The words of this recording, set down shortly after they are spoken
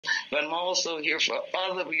but I'm also here for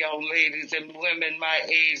other young ladies and women my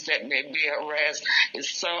age that may be harassed. It's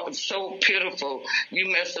so pitiful. You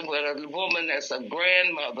messing with a woman that's a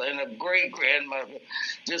grandmother and a great-grandmother.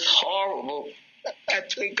 Just horrible. I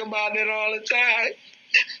think about it all the time.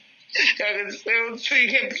 I can still see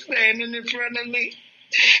him standing in front of me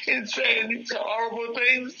and saying these horrible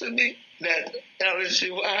things to me. That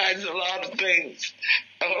LSU hides a lot of things,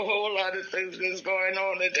 a whole lot of things that's going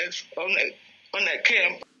on on that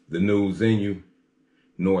camp. The news in you,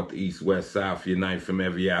 north, east, west, south, unite from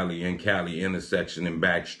every alley and Cali intersection and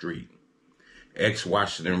back street.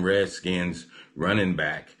 Ex-Washington Redskins running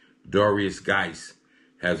back Derrius Guice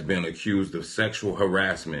has been accused of sexual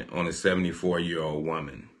harassment on a 74-year-old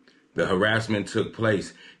woman. The harassment took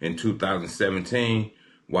place in 2017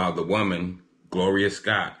 while the woman, Gloria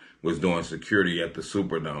Scott, was doing security at the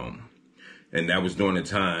Superdome. And that was during the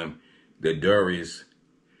time that Derrius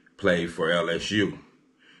played for LSU.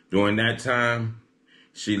 During that time,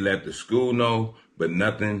 she let the school know, but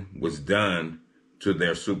nothing was done to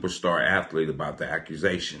their superstar athlete about the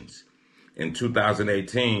accusations. In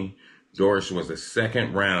 2018, Derrius was a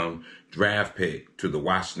second-round draft pick to the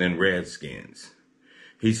Washington Redskins.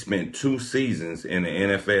 He spent 2 seasons in the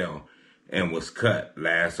NFL and was cut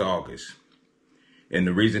last August. And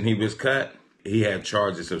the reason he was cut, he had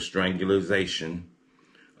charges of strangulation,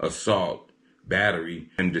 assault, battery,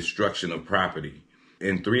 and destruction of property,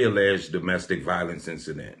 and 3 alleged domestic violence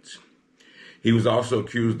incidents. He was also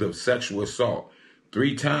accused of sexual assault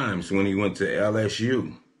 3 times when he went to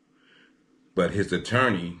LSU, but his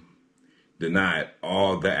attorney denied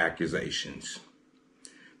all the accusations.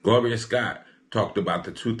 Gloria Scott talked about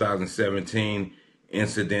the 2017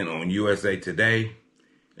 incident on USA Today,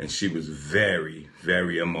 and she was very,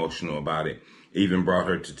 very emotional about it, even brought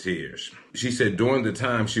her to tears. She said during the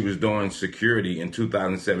time she was doing security in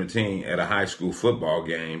 2017 at a high school football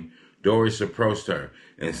game, Derrius approached her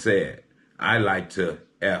and said, "I like to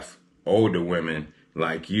F older women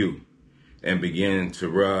like you," and began to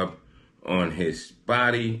rub on his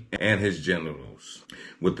body and his genitals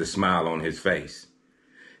with a smile on his face.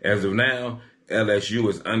 As of now, LSU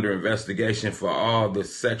is under investigation for all the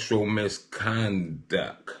sexual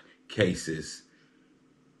misconduct cases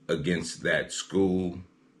against that school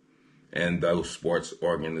and those sports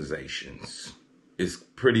organizations. It's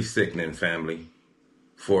pretty sickening, family,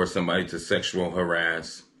 for somebody to sexual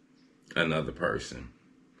harass another person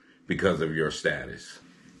because of your status.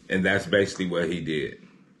 And that's basically what he did.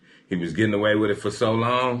 He was getting away with it for so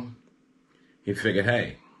long, he figured,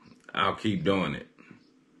 hey, I'll keep doing it.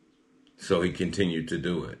 So he continued to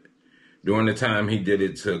do it. During the time he did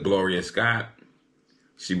it to Gloria Scott,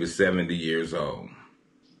 she was 70 years old.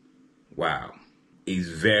 Wow. He's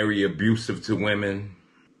very abusive to women.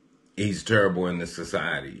 He's terrible in the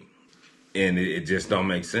society. And it just don't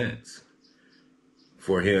make sense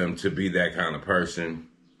for him to be that kind of person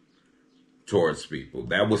towards people.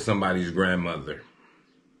 That was somebody's grandmother,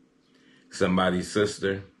 somebody's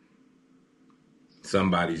sister,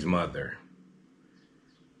 somebody's mother.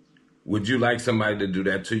 Would you like somebody to do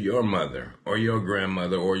that to your mother or your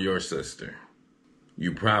grandmother or your sister?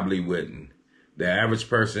 You probably wouldn't. The average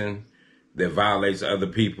person that violates other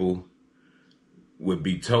people would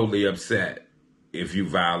be totally upset if you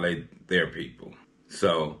violate their people.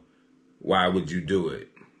 So why would you do it?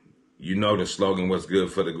 You know the slogan, what's good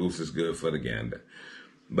for the goose is good for the gander.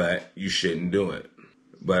 But you shouldn't do it.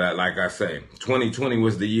 But like I say, 2020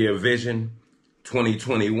 was the year of vision.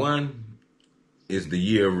 2021 is the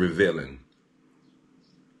year of revealing.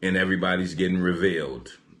 And everybody's getting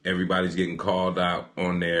revealed. Everybody's getting called out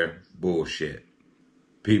on their bullshit.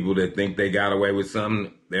 People that think they got away with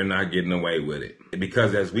something, they're not getting away with it.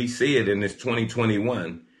 Because as we see it in this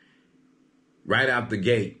 2021, right out the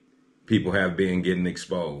gate, people have been getting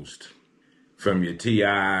exposed. From your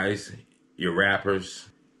TIs, your rappers,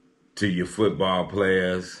 to your football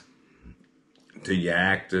players, to your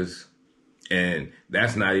actors. And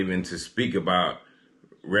that's not even to speak about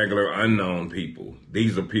regular unknown people.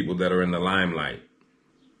 These are people that are in the limelight.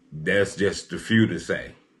 That's just a few to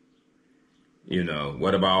say. You know,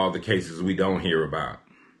 what about all the cases we don't hear about?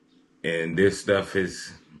 And this stuff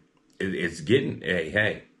it's getting,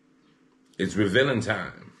 hey, it's revealing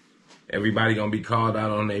time. Everybody gonna be called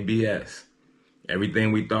out on their BS.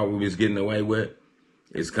 Everything we thought we was getting away with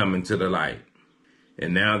is coming to the light.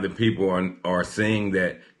 And now the people are seeing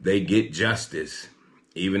that they get justice,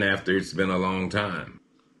 even after it's been a long time.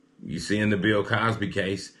 You see in the Bill Cosby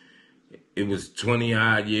case, it was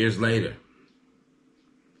 20-odd years later.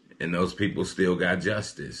 And those people still got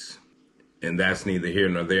justice. And that's neither here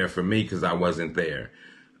nor there for me because I wasn't there.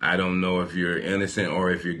 I don't know if you're innocent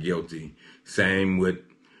or if you're guilty. Same with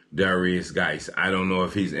Derrius Guice. I don't know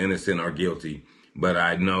if he's innocent or guilty, but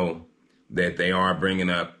I know that they are bringing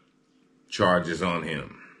up charges on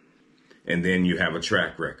him. And then you have a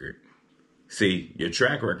track record. See, your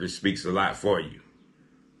track record speaks a lot for you.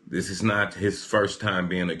 This is not his first time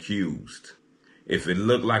being accused. If it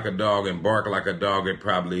looked like a dog and barked like a dog, it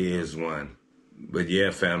probably is one. But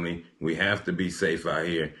yeah, family, we have to be safe out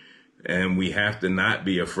here. And we have to not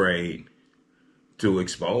be afraid to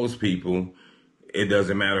expose people. It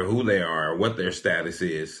doesn't matter who they are or what their status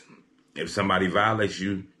is. If somebody violates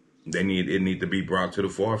you, it need to be brought to the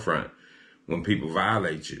forefront when people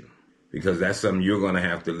violate you. Because that's something you're going to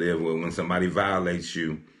have to live with. When somebody violates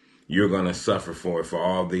you, you're going to suffer for it for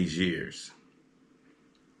all these years.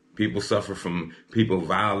 People suffer from people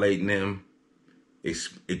violating them,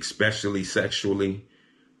 especially sexually,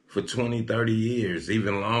 for 20, 30 years,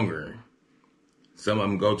 even longer. Some of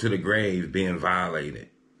them go to the grave being violated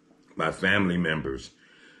by family members,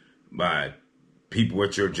 by people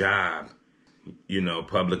at your job,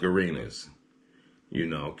 public arenas,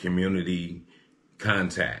 community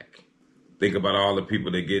contact. Think about all the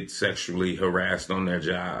people that get sexually harassed on their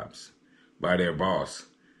jobs by their boss,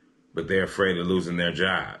 but they're afraid of losing their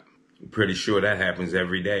job. I'm pretty sure that happens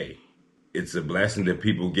every day. It's a blessing that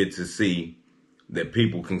people get to see that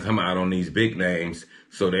people can come out on these big names.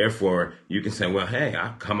 So therefore, you can say, well, hey,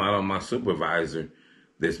 I'll come out on my supervisor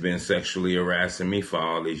that's been sexually harassing me for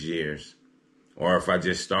all these years. Or if I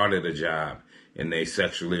just started a job and they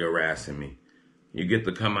sexually harassing me. You get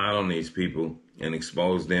to come out on these people and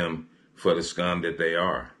expose them for the scum that they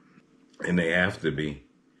are. And they have to be,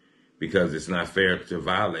 because it's not fair to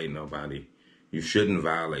violate nobody. You shouldn't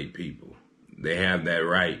violate people. They have that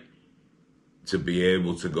right to be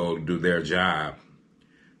able to go do their job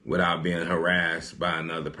without being harassed by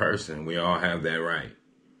another person. We all have that right.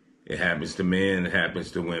 It happens to men, it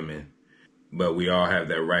happens to women, but we all have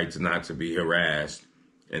that right not to be harassed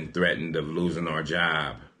and threatened of losing our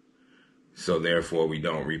job. So therefore we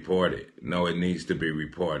don't report it. No, it needs to be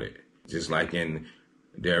reported. Just like in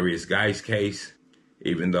Derrius Guice's case,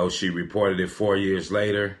 even though she reported it 4 years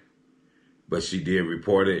later, but she did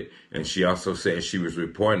report it, and she also said she was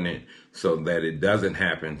reporting it so that it doesn't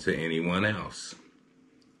happen to anyone else,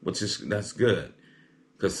 that's good.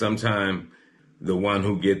 Because sometimes the one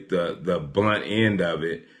who get the blunt end of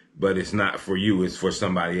it, but it's not for you, it's for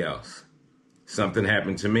somebody else. Something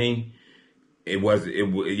happened to me. It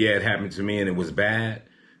happened to me and it was bad,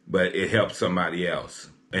 but it helped somebody else.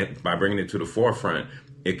 And by bringing it to the forefront,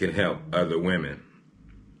 it can help other women.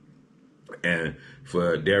 And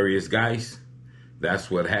for Derrius Guice, that's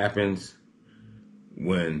what happens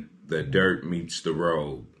when the dirt meets the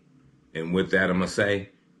road. And with that, I'm going to say,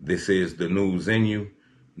 this is the news in you.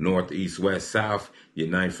 North, east, west, south,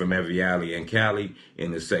 unite from every alley and Cali,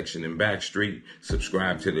 intersection and back street.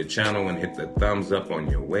 Subscribe to the channel and hit the thumbs up on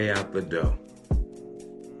your way out the door.